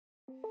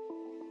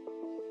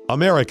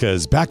America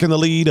is back in the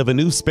lead of a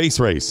new space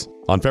race.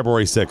 On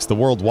February 6th, the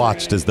world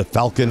watched as the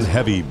Falcon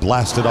Heavy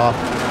blasted off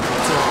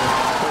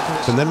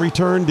and then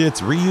returned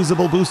its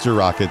reusable booster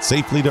rocket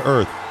safely to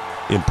Earth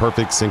in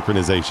perfect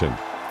synchronization.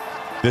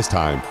 This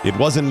time, it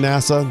wasn't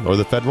NASA or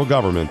the federal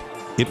government.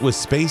 It was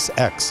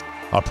SpaceX,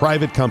 a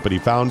private company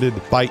founded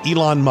by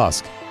Elon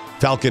Musk.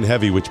 Falcon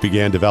Heavy, which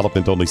began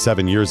development only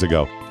 7 years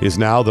ago, is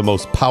now the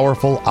most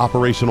powerful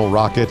operational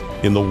rocket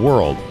in the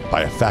world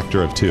by a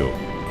factor of 2.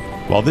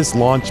 While this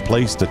launch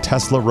placed a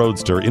Tesla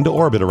Roadster into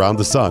orbit around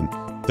the sun,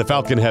 the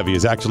Falcon Heavy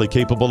is actually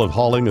capable of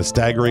hauling a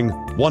staggering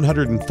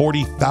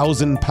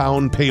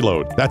 140,000-pound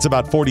payload. That's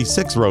about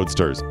 46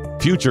 Roadsters.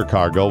 Future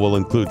cargo will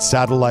include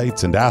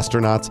satellites and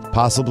astronauts,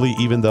 possibly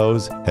even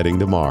those heading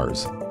to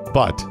Mars.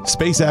 But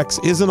SpaceX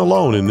isn't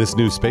alone in this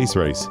new space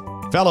race.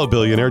 Fellow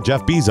billionaire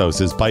Jeff Bezos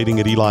is biting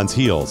at Elon's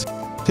heels.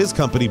 His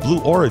company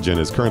Blue Origin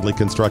is currently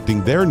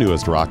constructing their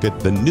newest rocket,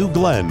 the New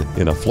Glenn,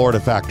 in a Florida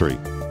factory.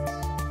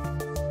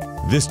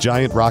 This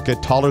giant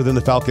rocket, taller than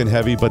the Falcon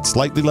Heavy but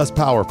slightly less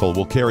powerful,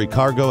 will carry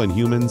cargo and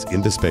humans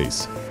into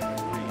space.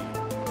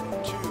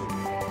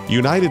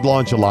 United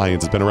Launch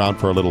Alliance has been around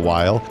for a little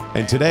while,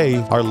 and today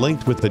are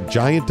linked with the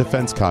giant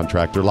defense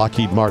contractor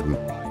Lockheed Martin.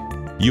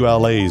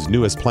 ULA's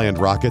newest planned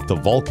rocket, the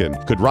Vulcan,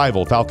 could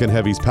rival Falcon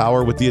Heavy's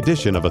power with the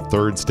addition of a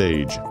third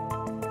stage.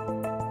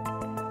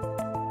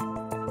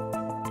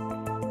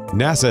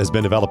 NASA has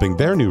been developing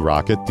their new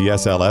rocket, the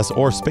SLS,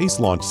 or Space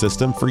Launch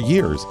System, for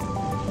years.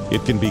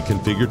 It can be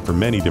configured for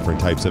many different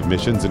types of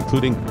missions,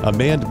 including a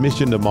manned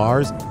mission to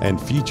Mars, and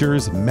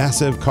features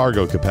massive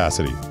cargo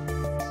capacity.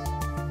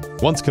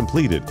 Once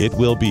completed, it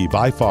will be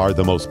by far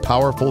the most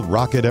powerful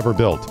rocket ever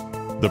built.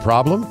 The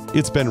problem?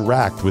 It's been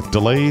racked with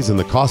delays, and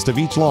the cost of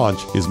each launch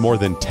is more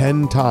than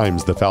 10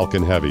 times the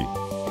Falcon Heavy.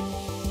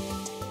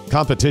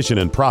 Competition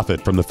and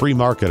profit from the free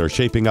market are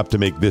shaping up to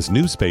make this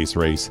new space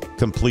race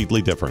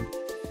completely different.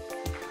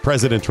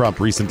 President Trump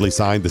recently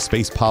signed the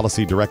Space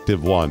Policy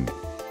Directive 1,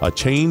 a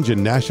change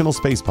in national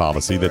space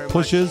policy that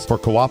pushes for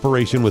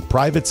cooperation with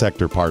private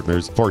sector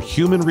partners for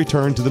human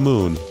return to the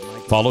moon,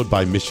 followed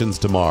by missions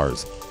to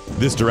Mars.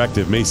 This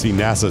directive may see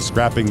NASA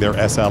scrapping their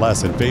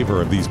SLS in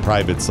favor of these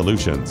private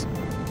solutions.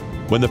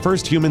 When the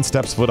first human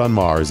steps foot on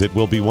Mars, it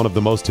will be one of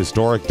the most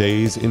historic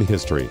days in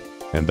history,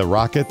 and the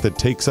rocket that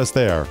takes us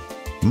there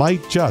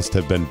might just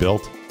have been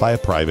built by a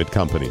private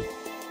company.